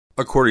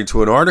According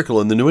to an article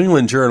in the New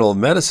England Journal of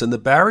Medicine, the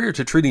barrier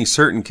to treating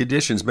certain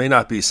conditions may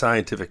not be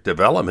scientific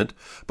development,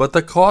 but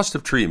the cost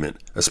of treatment,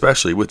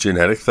 especially with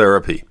genetic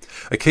therapy.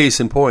 A case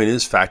in point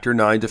is factor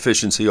IX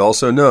deficiency,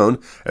 also known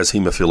as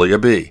hemophilia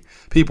B.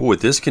 People with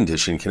this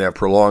condition can have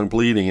prolonged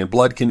bleeding and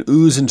blood can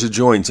ooze into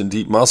joints and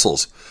deep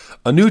muscles.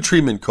 A new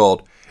treatment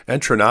called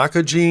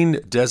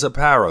Entrinacogene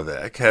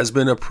dezaparvovec has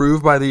been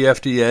approved by the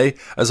FDA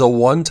as a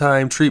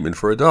one-time treatment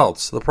for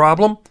adults. The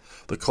problem?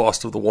 The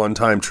cost of the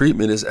one-time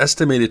treatment is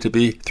estimated to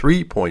be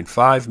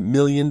 $3.5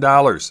 million.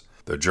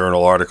 The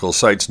journal article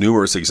cites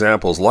numerous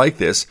examples like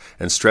this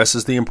and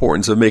stresses the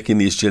importance of making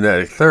these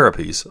genetic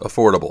therapies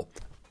affordable.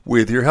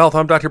 With your health,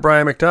 I'm Dr.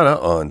 Brian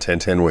McDonough on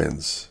 1010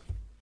 Wins.